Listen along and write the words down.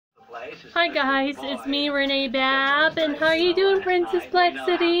Hi guys, it's me, Renee Babb, and how are you doing, Princess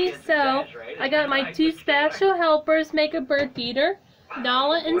Plexity? So, I got my two special helpers make a bird feeder,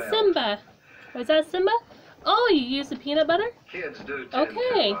 Nala and Simba. Was that Simba? Oh, you use the peanut butter? Kids do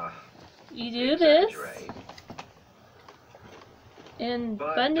okay. You do this. And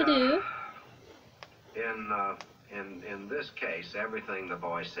fun to do. In this case, everything the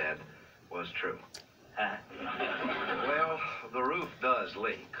boy said was true. Well, the roof does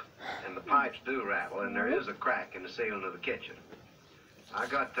leak, and the pipes do rattle, and there is a crack in the ceiling of the kitchen. I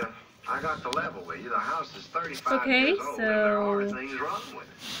got to level with you. The house is 35 years old, and there are things wrong with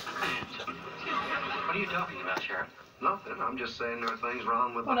it. What are you talking about, Sheriff? Nothing. I'm just saying there are things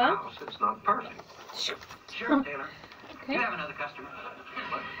wrong with the house. It's not perfect. Sheriff Taylor, you have another customer.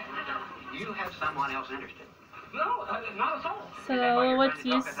 What? You have someone else interested. No, not at all. So let's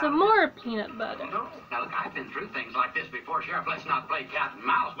use some more peanut butter. No. Now look, I've been through things like this before, Sheriff. Let's not play cat and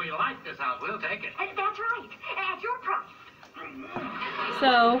mouse. We like this house. We'll take it. That's right. At your price.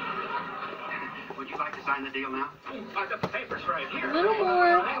 So. Would you like to sign the deal now? I've got the papers right here. A little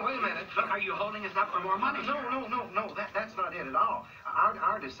more. Hey, wait a minute. Look, are you holding us up for more money? No. That's not it at all.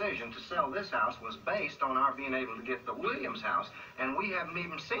 Our decision to sell this house was based on our being able to get the Williams house, and we haven't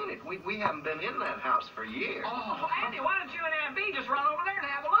even seen it. We haven't been in that house for years. Oh, Andy, why don't you and Aunt Bee just run over there and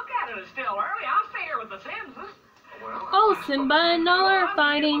have a look at it? It's still early. I'll stay here with the Simses. Well, oh, Simba and Nala are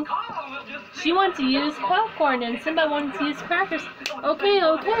fighting. She wants to use popcorn, and Simba wants to use crackers. Okay.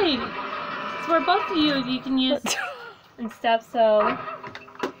 So for both of you, you can use and stuff. So,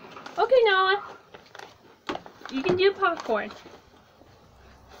 okay, Nala, you can do popcorn.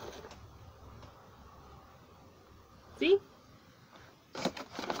 See?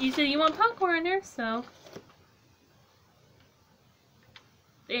 You said you want popcorn in there, so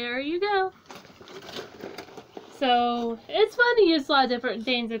there you go. So it's fun to use a lot of different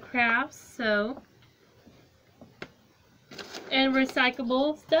things of crafts, so and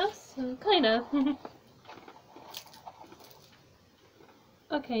recyclable stuff, so kind of.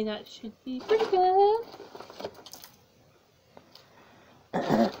 Okay, that should be pretty good.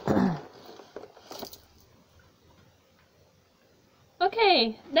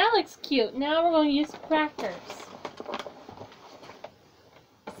 Okay, that looks cute. Now we're going to use crackers.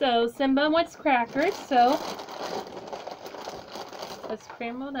 So Simba wants crackers, so let's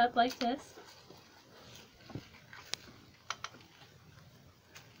scramble it up like this.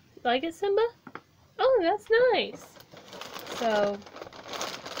 Like it, Simba? Oh, that's nice. So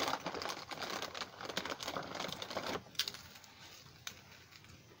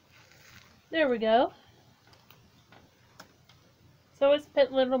there we go. So let's put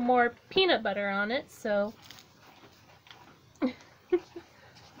a little more peanut butter on it, so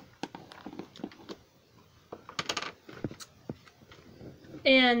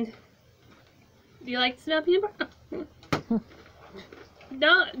and do you like to smell peanut butter?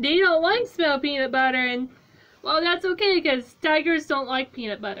 No, they don't like smell peanut butter, and well, that's okay because tigers don't like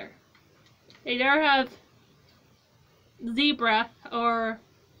peanut butter. They never have zebra or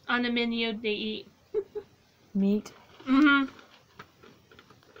on the menu they eat meat.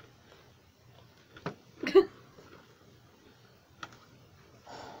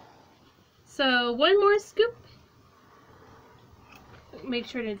 So one more scoop. Make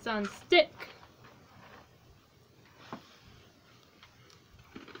sure that it's on stick.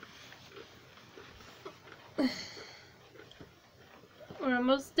 We're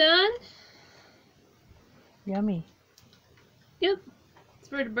almost done. Yummy. Yep. It's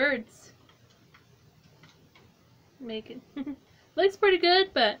for the birds. Make it. Looks pretty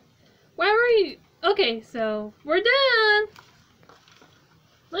good, but why were you? Okay, so we're done.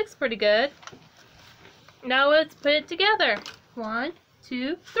 Looks pretty good. Now let's put it together. 1,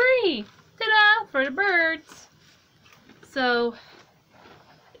 2, 3. Ta-da! For the birds. So,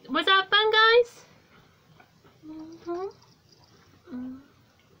 was that fun, guys? Oh.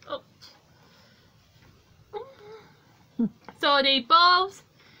 So they both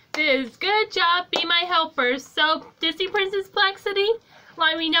did a good job. Be my helpers. So, Disney Princess Plexity,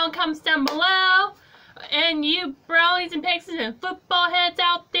 let me know in comments down below. And you brownies and pixies and football heads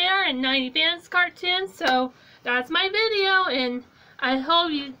out there and 90 Fans cartoons. So that's my video, and I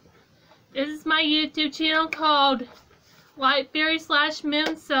hope you. This is my YouTube channel called Light Fairy /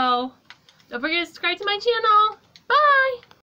 Moon. So don't forget to subscribe to my channel. Bye.